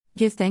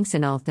Give thanks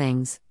in all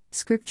things,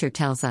 Scripture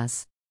tells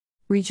us.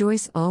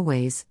 Rejoice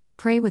always,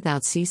 pray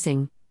without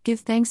ceasing, give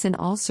thanks in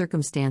all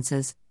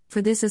circumstances,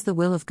 for this is the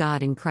will of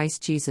God in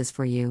Christ Jesus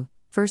for you.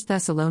 1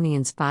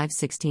 Thessalonians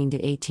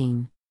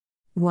 5:16-18.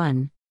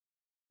 1.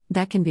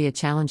 That can be a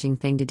challenging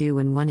thing to do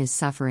when one is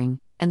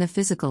suffering, and the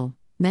physical,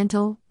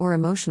 mental, or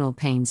emotional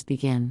pains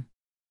begin.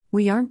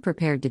 We aren't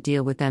prepared to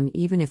deal with them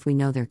even if we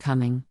know they're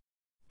coming.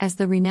 As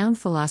the renowned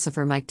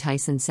philosopher Mike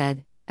Tyson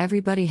said,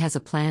 everybody has a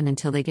plan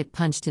until they get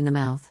punched in the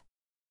mouth.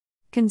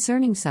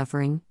 Concerning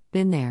suffering,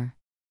 been there.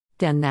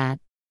 Done that.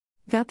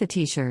 Got the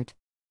t-shirt.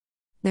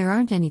 There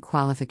aren't any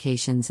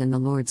qualifications in the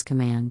Lord's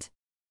command.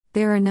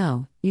 There are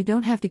no, you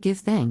don't have to give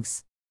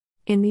thanks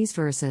in these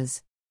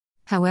verses.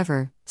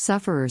 However,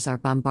 sufferers are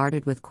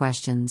bombarded with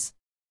questions.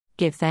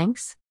 Give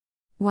thanks?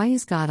 Why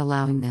is God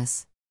allowing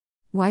this?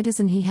 Why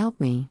doesn't He help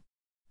me?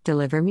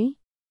 Deliver me?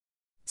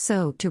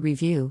 So, to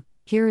review,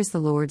 here is the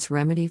Lord's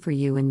remedy for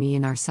you and me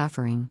in our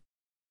suffering.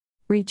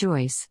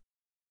 Rejoice.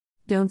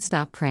 Don't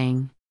stop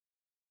praying.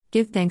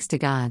 Give thanks to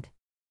God.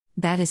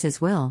 That is His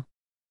will.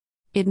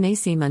 It may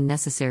seem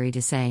unnecessary to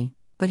say,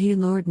 but He,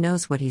 Lord,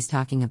 knows what He's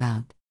talking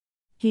about.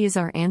 He is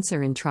our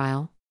answer in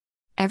trial.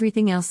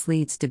 Everything else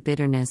leads to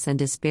bitterness and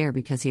despair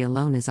because He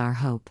alone is our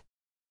hope.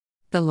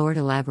 The Lord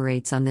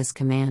elaborates on this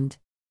command.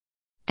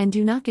 And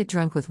do not get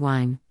drunk with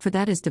wine, for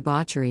that is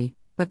debauchery,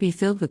 but be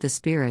filled with the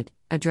Spirit,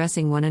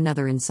 addressing one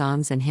another in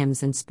psalms and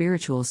hymns and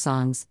spiritual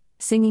songs,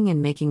 singing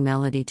and making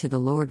melody to the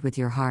Lord with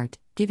your heart,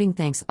 giving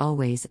thanks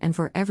always and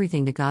for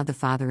everything to God the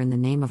Father in the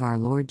name of our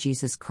Lord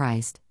Jesus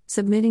Christ,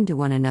 submitting to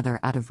one another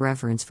out of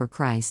reverence for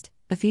Christ.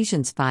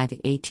 Ephesians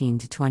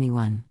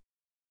 5:18-21.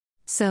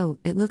 So,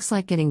 it looks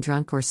like getting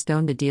drunk or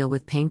stoned to deal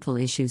with painful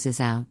issues is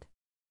out.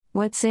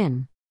 What's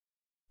in?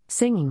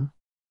 Singing.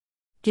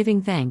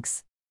 Giving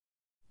thanks.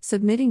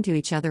 Submitting to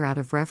each other out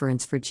of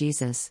reverence for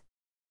Jesus.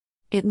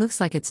 It looks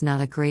like it's not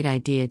a great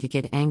idea to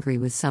get angry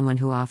with someone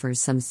who offers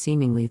some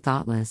seemingly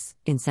thoughtless,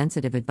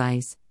 insensitive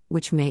advice,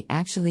 which may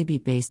actually be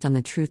based on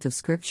the truth of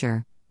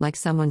Scripture, like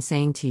someone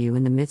saying to you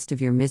in the midst of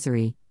your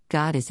misery,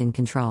 God is in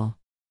control.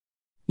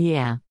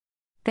 Yeah.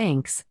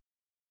 Thanks.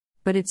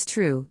 But it's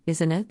true,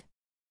 isn't it?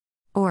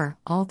 Or,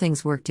 all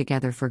things work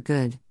together for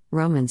good,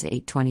 Romans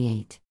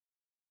 8:28.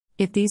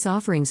 If these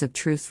offerings of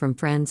truth from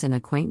friends and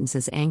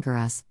acquaintances anger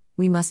us,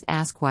 we must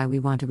ask why we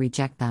want to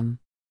reject them.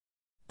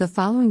 The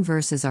following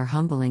verses are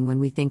humbling when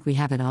we think we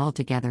have it all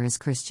together as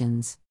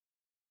Christians.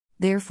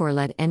 Therefore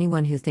let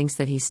anyone who thinks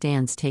that he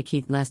stands take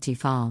heed lest he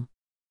fall.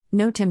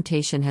 No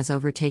temptation has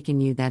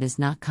overtaken you that is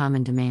not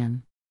common to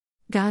man.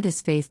 God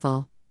is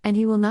faithful, and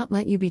He will not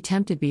let you be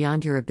tempted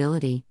beyond your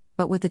ability,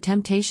 but with the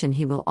temptation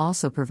He will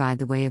also provide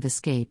the way of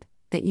escape,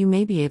 that you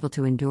may be able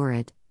to endure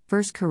it.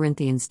 1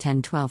 Corinthians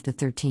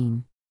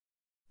 10:12-13.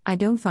 I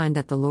don't find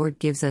that the Lord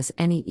gives us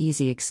any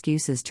easy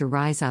excuses to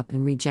rise up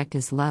and reject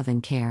His love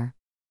and care.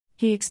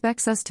 He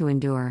expects us to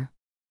endure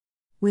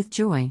with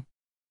joy.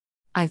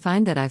 I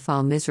find that I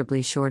fall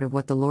miserably short of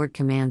what the Lord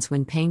commands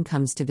when pain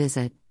comes to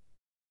visit.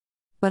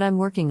 But I'm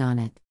working on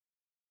it.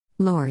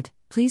 Lord,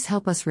 please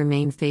help us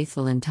remain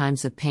faithful in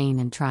times of pain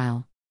and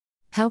trial.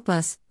 Help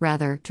us,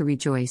 rather, to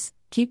rejoice,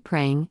 keep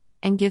praying,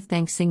 and give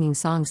thanks singing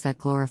songs that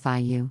glorify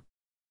You.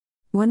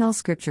 All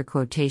scripture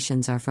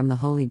quotations are from the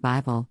Holy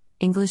Bible,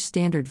 English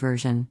Standard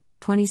Version,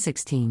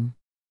 2016.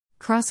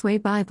 Crossway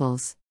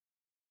Bibles.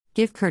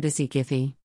 Give courtesy Giphy.